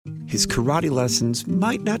His karate lessons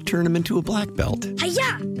might not turn him into a black belt.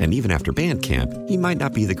 Hi-ya! And even after band camp, he might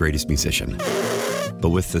not be the greatest musician.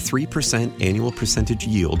 But with the 3% annual percentage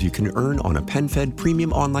yield you can earn on a PenFed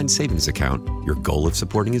premium online savings account, your goal of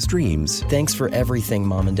supporting his dreams... Thanks for everything,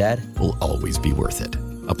 Mom and Dad. ...will always be worth it.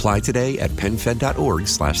 Apply today at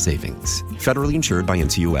PenFed.org/savings. Federally insured by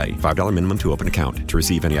NCUA. $5 minimum to open account. To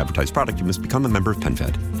receive any advertised product, you must become a member of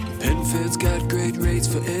PenFed. PenFed's got great rates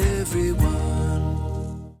for everyone.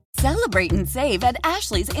 Celebrate and save at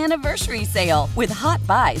Ashley's Anniversary Sale. With Hot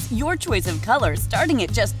Buys, your choice of colors starting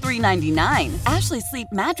at just $3.99. Ashley Sleep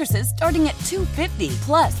mattresses starting at $2.50.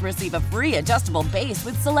 Plus, receive a free adjustable base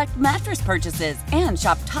with select mattress purchases. And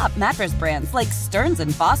shop top mattress brands like Stearns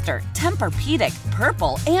 & Foster, Tempur-Pedic,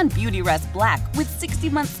 Purple, and Beautyrest Black with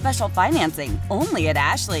 60-month special financing. Only at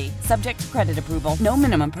Ashley. Subject to credit approval. No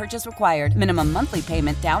minimum purchase required. Minimum monthly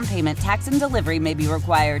payment, down payment, tax, and delivery may be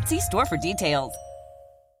required. See store for details.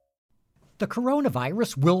 The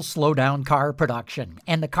coronavirus will slow down car production,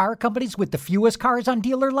 and the car companies with the fewest cars on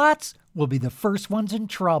dealer lots will be the first ones in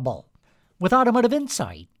trouble. With Automotive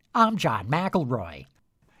Insight, I'm John McElroy.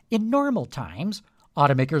 In normal times,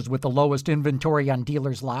 automakers with the lowest inventory on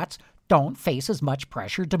dealers' lots don't face as much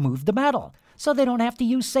pressure to move the metal, so they don't have to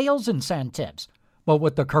use sales incentives. But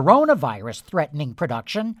with the coronavirus threatening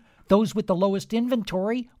production, those with the lowest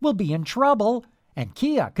inventory will be in trouble, and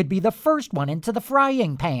Kia could be the first one into the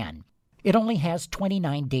frying pan. It only has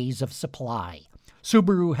 29 days of supply.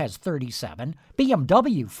 Subaru has 37,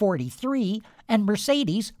 BMW 43, and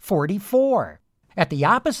Mercedes 44. At the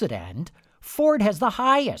opposite end, Ford has the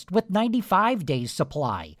highest with 95 days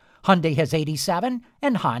supply. Hyundai has 87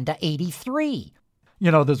 and Honda 83.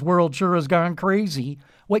 You know, this world sure has gone crazy.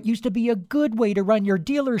 What used to be a good way to run your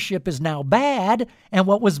dealership is now bad, and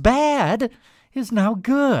what was bad is now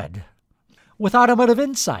good. With Automotive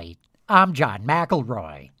Insight, I'm John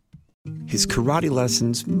McElroy. His karate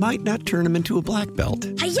lessons might not turn him into a black belt.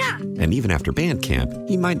 Hi-ya! And even after band camp,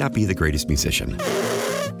 he might not be the greatest musician.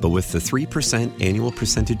 But with the 3% annual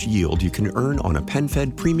percentage yield you can earn on a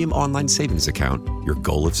PenFed premium online savings account, your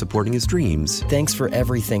goal of supporting his dreams... Thanks for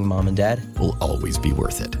everything, Mom and Dad. ...will always be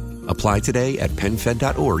worth it. Apply today at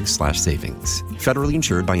PenFed.org/savings. Federally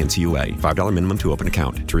insured by NCUA. $5 minimum to open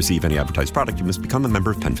account. To receive any advertised product, you must become a member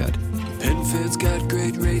of PenFed. PenFed's got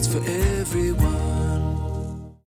great rates for everyone.